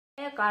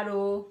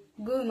Caro.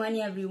 Good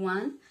morning,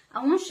 everyone.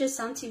 I want to share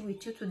something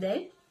with you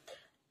today.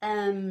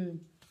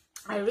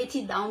 I wrote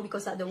it down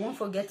because I don't want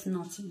to forget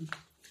nothing.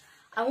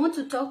 I want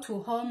to talk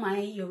to all my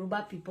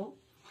Yoruba people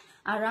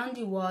around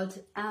the world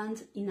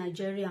and in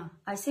Nigeria.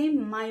 I say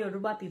my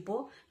Yoruba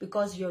people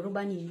because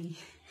Yoruba need me.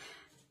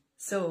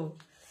 So,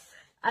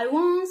 I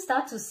want to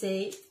start to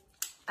say,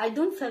 I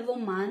don't favor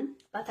man,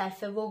 but I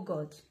favor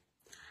God.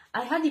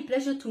 I had the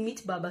pleasure to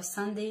meet Baba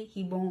Sunday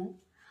Igboho.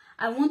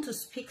 I want to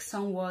speak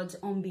some words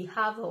on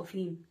behalf of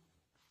him.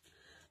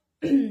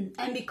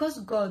 And because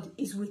God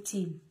is with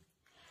him.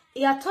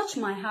 He had touched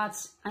my heart.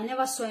 I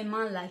never saw a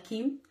man like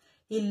him.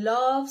 He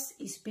loves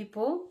his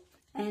people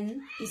and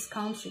his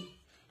country.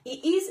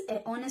 He is an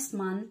honest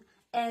man,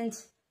 and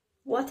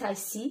what I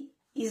see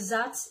is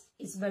that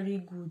it's very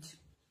good.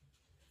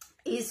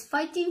 He is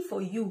fighting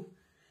for you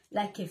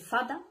like a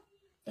father,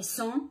 a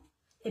son,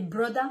 a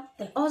brother,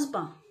 a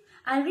husband.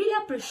 I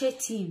really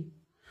appreciate him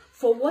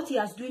for what he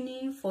has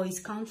doing for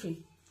his country.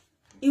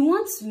 He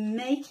wants to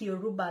make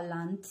Yoruba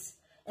land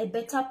a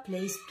better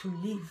place to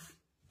live.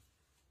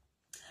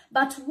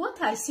 But what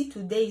I see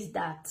today is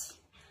that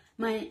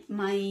my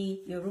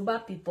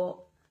Yoruba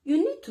people, you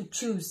need to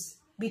choose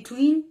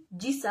between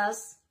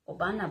Jesus or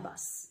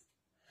Barnabas.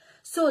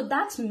 So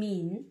that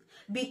means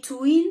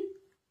between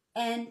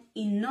an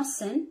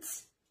innocent,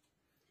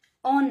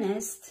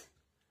 honest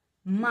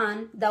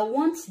man that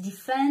wants to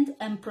defend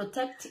and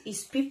protect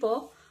his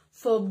people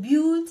for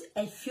build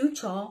a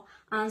future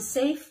and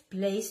safe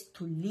place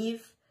to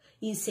live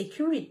in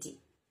security,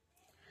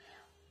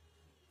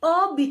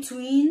 or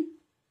between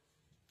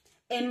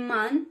a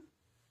man,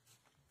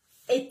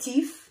 a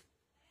thief,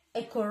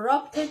 a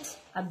corrupted,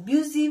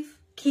 abusive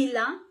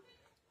killer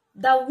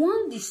that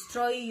won't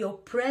destroy your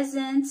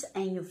present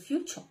and your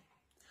future.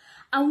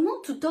 I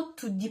want to talk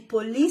to the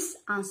police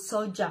and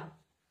soldier.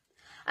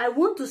 I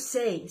want to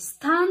say,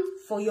 stand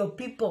for your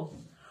people,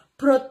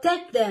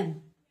 protect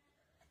them,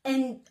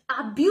 and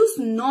abuse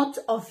not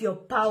of your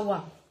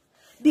power,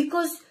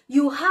 because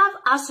you have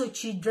also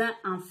children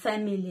and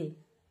family.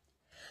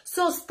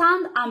 So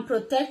stand and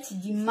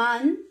protect the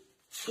man,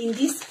 in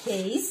this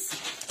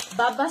case,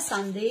 Baba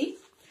Sunday,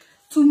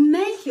 to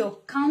make your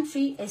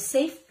country a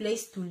safe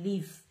place to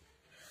live.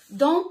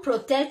 Don't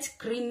protect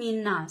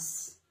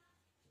criminals.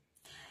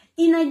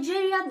 In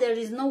Nigeria, there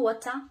is no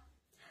water,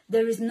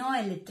 there is no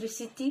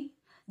electricity,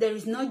 there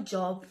is no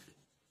job,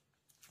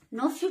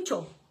 no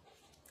future.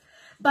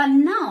 But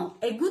now,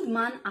 a good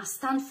man has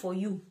stand for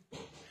you.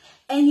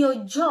 And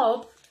your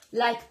job,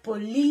 like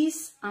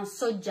police and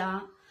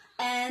soldier,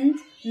 and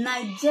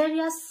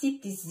Nigeria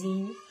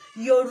citizen,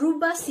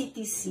 Yoruba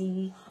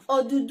citizen,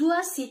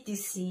 Oduduwa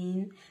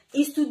citizen,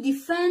 is to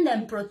defend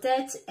and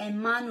protect a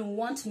man who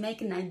wants to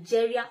make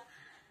Nigeria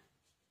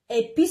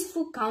a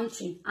peaceful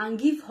country and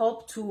give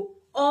hope to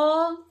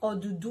all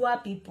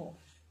Oduduwa people.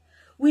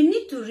 We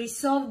need to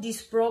resolve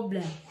this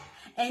problem,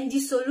 and the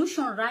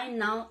solution right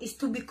now is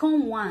to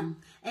become one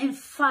and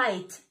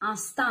fight and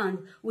stand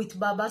with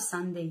Baba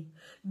Sunday,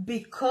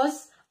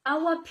 because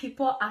our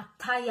people are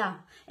tired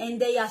and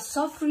they are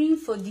suffering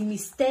for the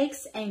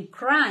mistakes and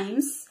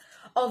crimes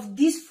of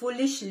these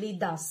foolish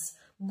leaders,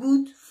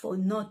 good for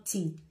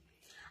nothing.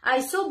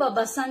 I saw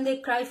Baba Sunday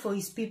cry for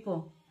his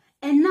people.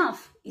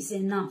 Enough is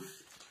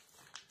enough.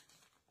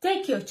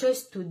 Take your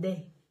choice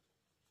today.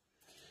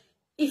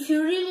 If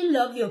you really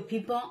love your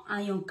people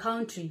and your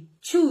country,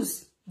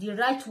 choose the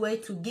right way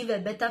to give a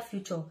better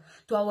future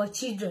to our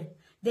children.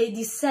 They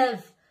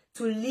deserve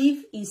to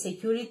live in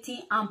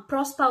security and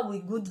prosper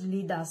with good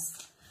leaders.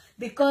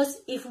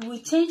 Because if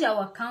we change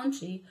our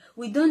country,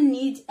 we don't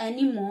need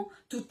anymore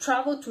to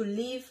travel to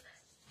leave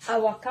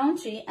our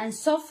country and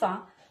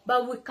suffer,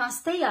 but we can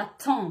stay at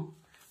home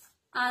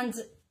and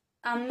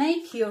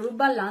make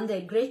Yoruba land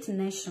a great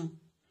nation,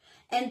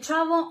 and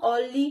travel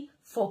only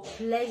for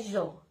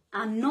pleasure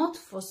and not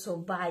for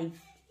survive.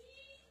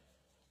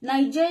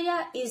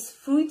 Nigeria is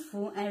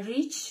fruitful and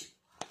rich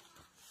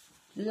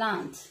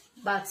land,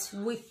 but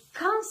we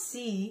can't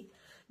see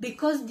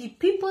because the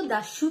people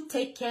that should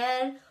take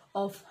care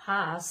of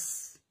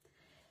us,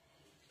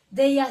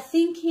 they are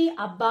thinking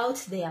about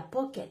their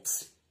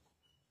pockets.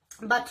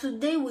 But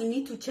today we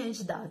need to change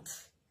that.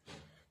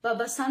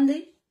 Baba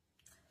Sunday,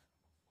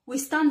 we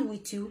stand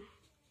with you,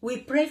 we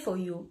pray for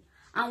you,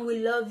 and we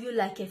love you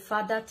like a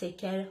father take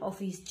care of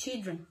his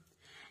children.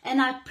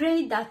 And I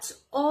pray that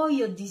all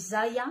your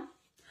desire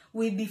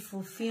will be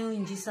fulfilled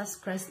in Jesus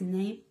Christ's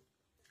name.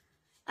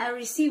 I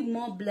receive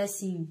more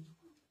blessing.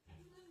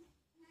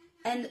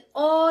 And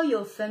all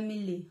your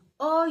family,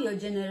 all your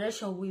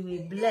generation will be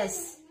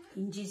blessed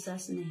in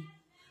Jesus' name.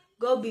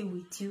 God be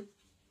with you.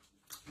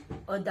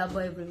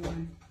 Odabo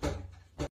everyone.